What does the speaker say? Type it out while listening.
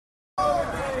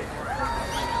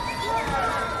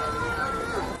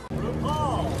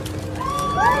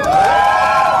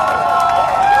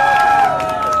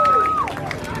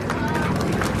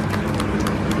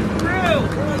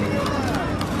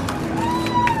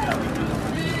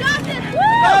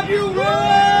Love you,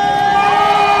 RuPaul!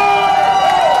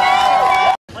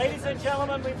 Ladies and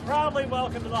gentlemen, we proudly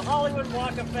welcome to the Hollywood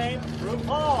Walk of Fame,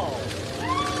 RuPaul.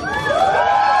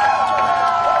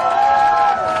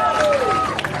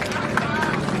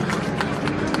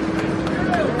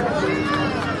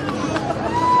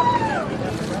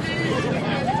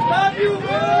 Love you,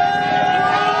 RuPaul!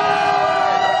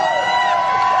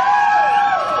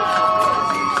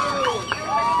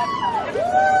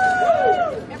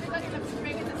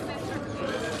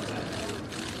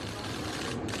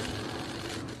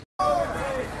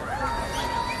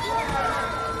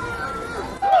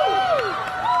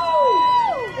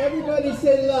 Everybody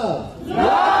say love.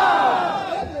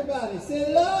 Love! Everybody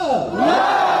say love.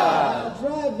 Love! Now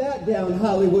drive that down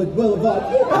Hollywood Boulevard.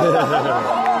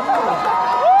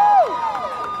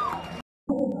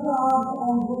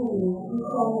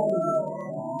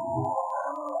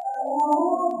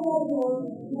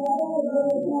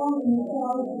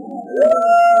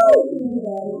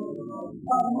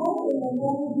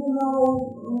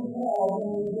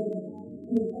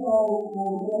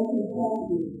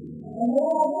 And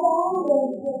what I found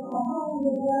is that behind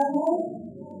the glamour,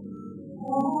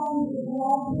 behind the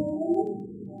glamour,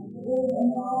 is a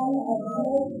man of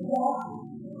great depth,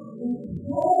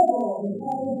 incredible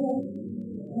intelligence,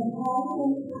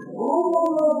 compassion. One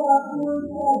member of our team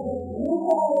said that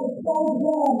RuPaul is so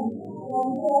good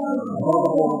and so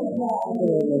incredible that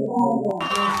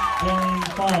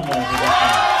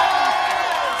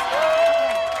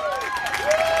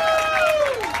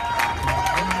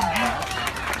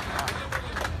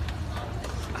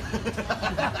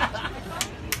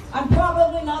I'm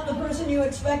probably not the person you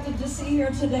expected to see here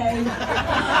today,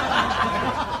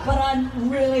 but I'm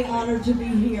really honored to be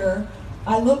here.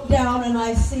 I look down and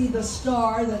I see the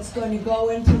star that's going to go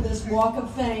into this Walk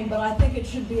of Fame, but I think it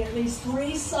should be at least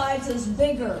 3 sizes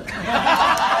bigger than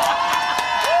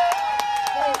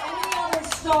any other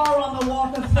star on the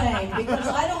Walk of Fame, because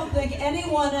I don't think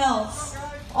anyone else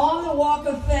on the Walk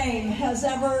of Fame has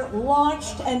ever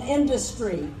launched an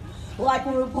industry like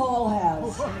RuPaul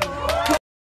has.